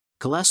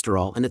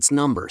Cholesterol and its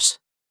numbers.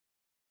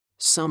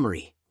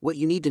 Summary: what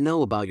you need to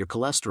know about your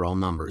cholesterol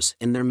numbers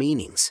and their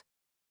meanings.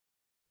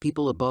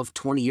 People above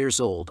 20 years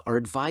old are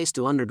advised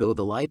to undergo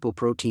the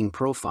lipoprotein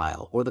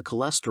profile or the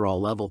cholesterol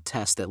level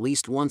test at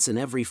least once in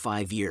every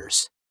 5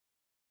 years.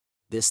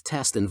 This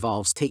test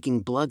involves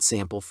taking blood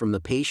sample from the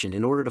patient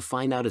in order to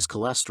find out his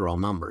cholesterol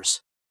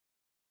numbers.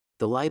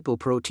 The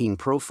lipoprotein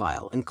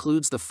profile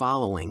includes the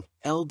following: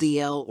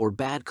 LDL or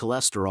bad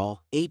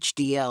cholesterol,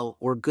 HDL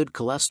or good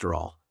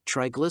cholesterol,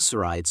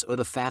 triglycerides or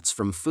the fats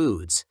from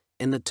foods,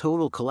 and the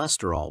total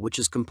cholesterol, which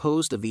is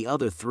composed of the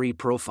other three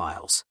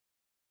profiles.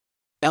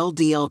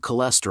 LDL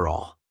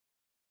cholesterol.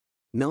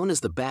 Known as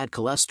the bad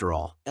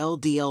cholesterol,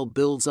 LDL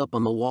builds up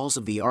on the walls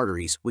of the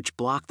arteries which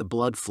block the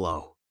blood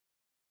flow.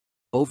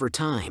 Over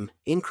time,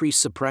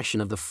 increased suppression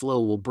of the flow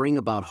will bring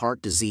about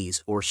heart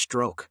disease or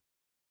stroke.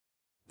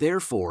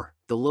 Therefore,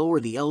 the lower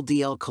the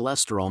LDL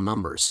cholesterol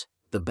numbers,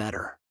 the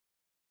better.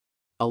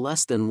 A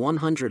less than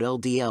 100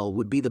 LDL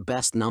would be the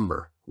best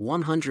number.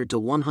 100 to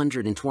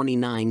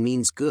 129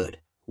 means good,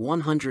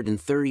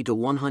 130 to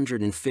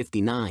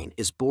 159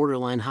 is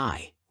borderline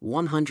high,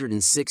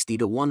 160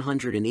 to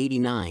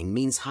 189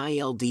 means high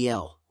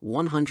LDL,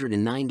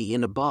 190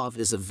 and above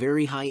is a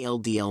very high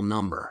LDL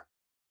number.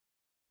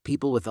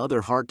 People with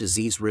other heart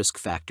disease risk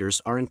factors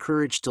are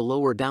encouraged to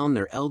lower down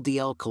their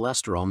LDL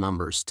cholesterol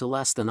numbers to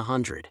less than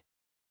 100.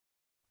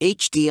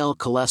 HDL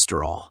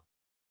cholesterol.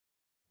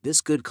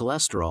 This good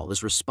cholesterol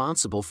is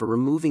responsible for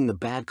removing the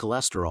bad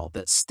cholesterol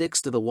that sticks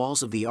to the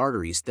walls of the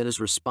arteries, that is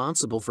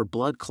responsible for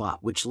blood clot,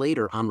 which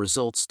later on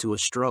results to a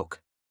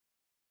stroke.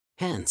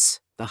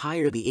 Hence, the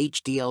higher the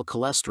HDL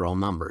cholesterol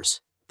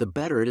numbers, the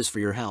better it is for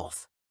your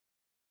health.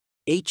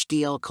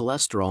 HDL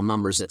cholesterol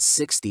numbers at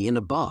 60 and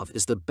above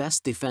is the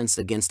best defense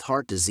against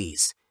heart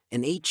disease.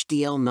 An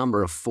HDL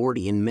number of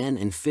 40 in men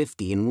and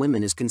 50 in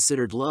women is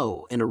considered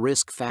low and a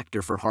risk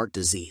factor for heart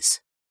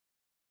disease.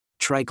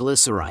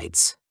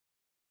 Triglycerides.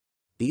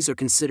 These are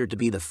considered to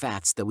be the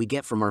fats that we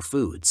get from our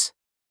foods.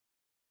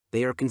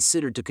 They are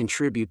considered to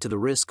contribute to the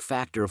risk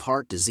factor of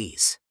heart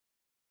disease.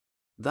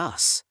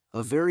 Thus,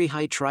 a very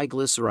high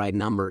triglyceride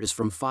number is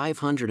from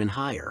 500 and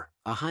higher.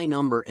 A high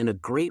number and a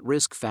great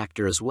risk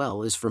factor as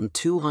well is from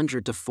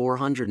 200 to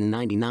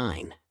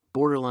 499.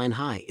 Borderline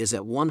high is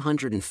at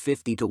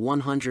 150 to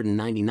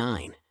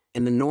 199,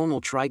 and the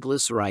normal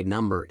triglyceride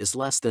number is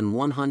less than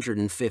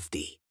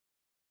 150.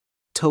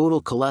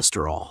 Total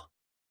cholesterol.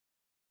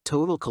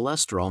 Total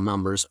cholesterol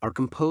numbers are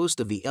composed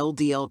of the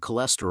LDL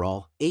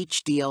cholesterol,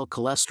 HDL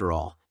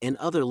cholesterol, and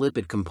other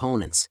lipid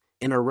components,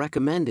 and are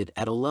recommended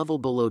at a level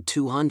below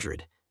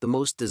 200, the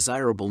most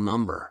desirable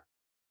number.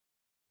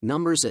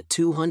 Numbers at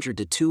 200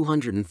 to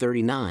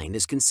 239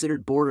 is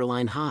considered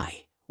borderline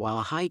high, while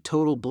a high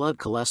total blood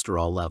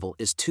cholesterol level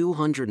is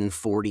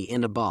 240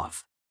 and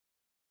above.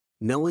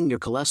 Knowing your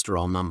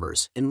cholesterol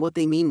numbers and what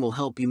they mean will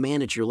help you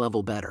manage your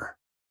level better.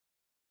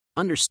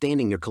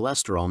 Understanding your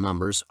cholesterol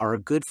numbers are a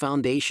good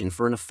foundation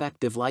for an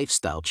effective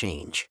lifestyle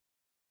change.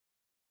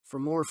 For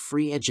more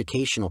free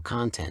educational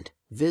content,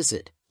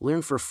 visit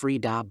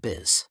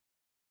learnforfree.biz.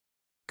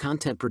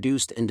 Content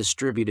produced and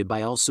distributed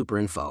by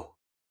AllSuperInfo.